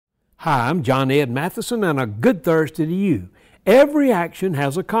Hi, I'm John Ed Mathison, and a good Thursday to you. Every action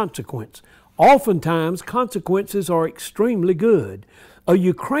has a consequence. Oftentimes, consequences are extremely good. A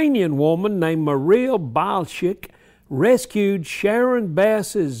Ukrainian woman named Maria Balshik rescued Sharon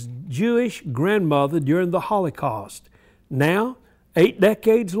Bass's Jewish grandmother during the Holocaust. Now, 8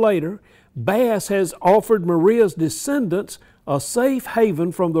 decades later, Bass has offered Maria's descendants a safe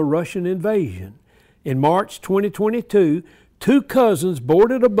haven from the Russian invasion. In March 2022, 2 cousins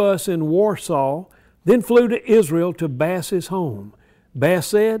boarded a bus in Warsaw, then flew to Israel to Bass's home. Bass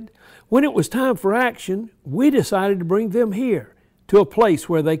said, "When it was time for action, we decided to bring them here, to a place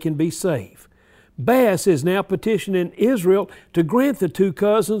where they can be safe." Bass is now petitioning Israel to grant the 2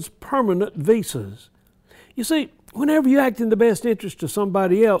 cousins permanent visas. You see, whenever you act in the best interest of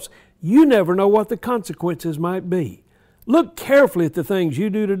somebody else, you never know what the consequences might be. Look carefully at the things you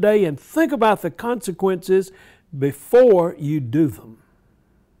do today and think about the consequences before you do them.